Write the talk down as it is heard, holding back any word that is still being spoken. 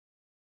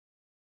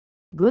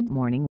Good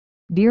morning,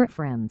 dear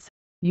friends.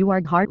 You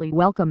are heartily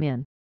welcome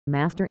in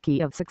Master Key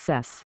of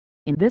Success.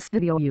 In this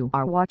video you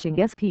are watching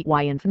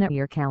SPY Infinite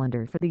Year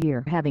Calendar for the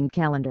year having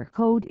calendar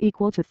code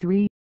equal to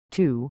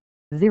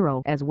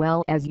 320, as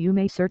well as you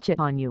may search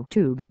it on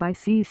YouTube by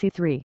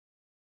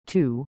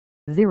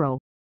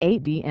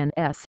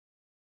CC320ADNS.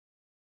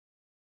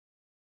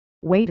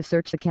 Way to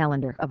search the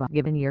calendar of a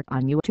given year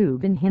on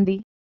YouTube in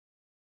Hindi.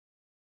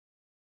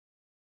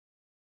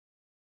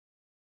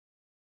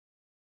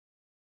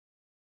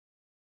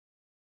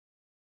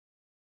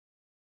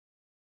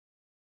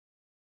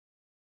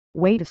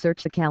 Way to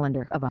search the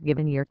calendar of a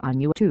given year on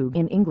YouTube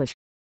in English.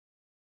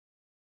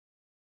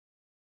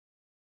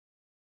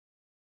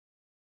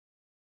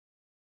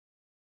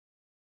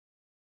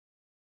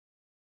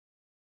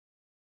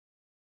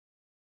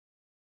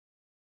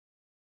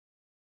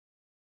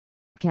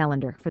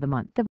 Calendar for the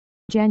month of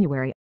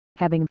January,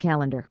 having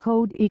calendar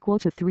code equal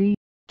to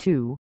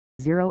 320.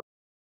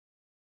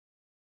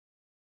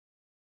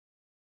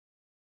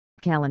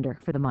 Calendar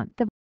for the month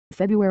of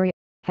February,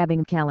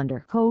 having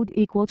calendar code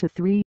equal to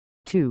 320.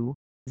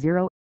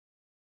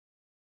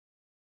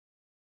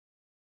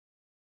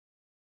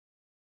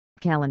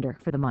 Calendar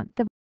for the month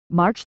of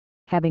March,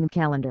 having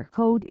calendar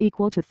code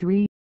equal to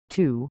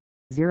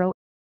 320.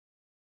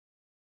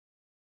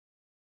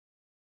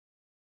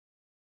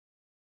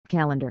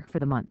 Calendar for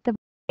the month of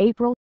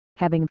April,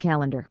 having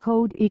calendar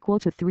code equal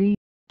to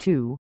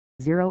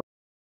 320.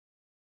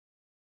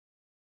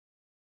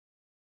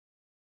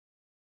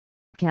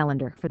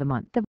 Calendar for the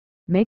month of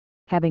May,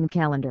 having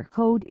calendar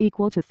code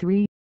equal to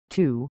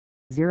 320.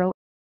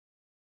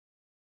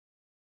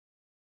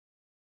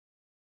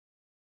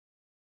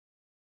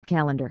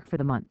 Calendar for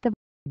the month of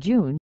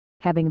June,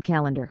 having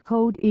calendar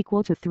code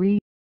equal to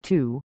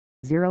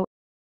 320.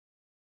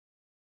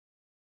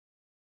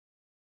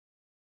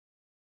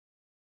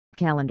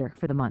 Calendar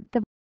for the month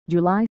of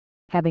July,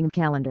 having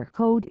calendar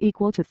code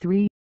equal to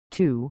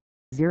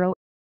 320.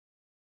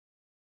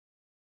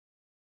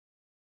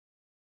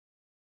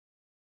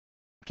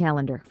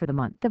 Calendar for the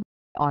month of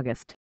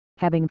August,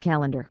 having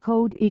calendar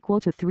code equal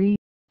to 320.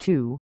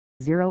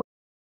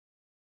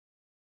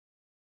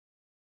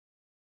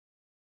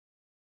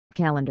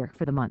 Calendar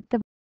for the month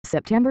of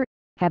September,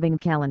 having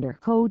calendar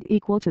code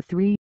equal to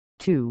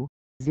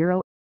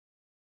 320.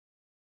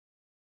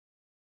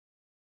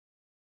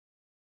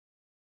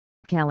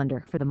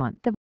 Calendar for the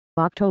month of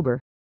October,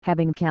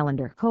 having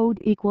calendar code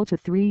equal to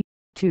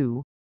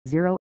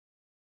 320.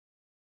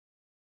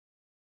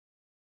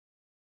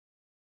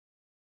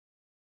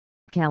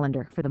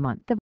 Calendar for the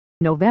month of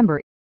November,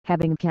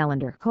 having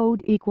calendar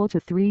code equal to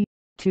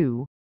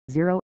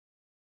 320.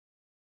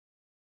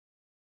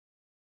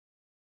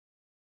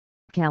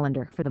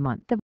 Calendar for the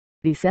month of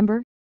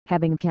December,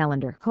 having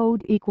calendar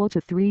code equal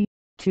to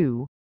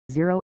 320.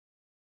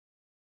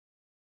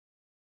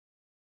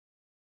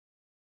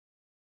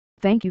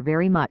 Thank you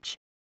very much.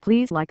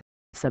 Please like,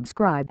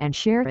 subscribe and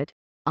share it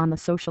on the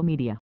social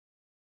media.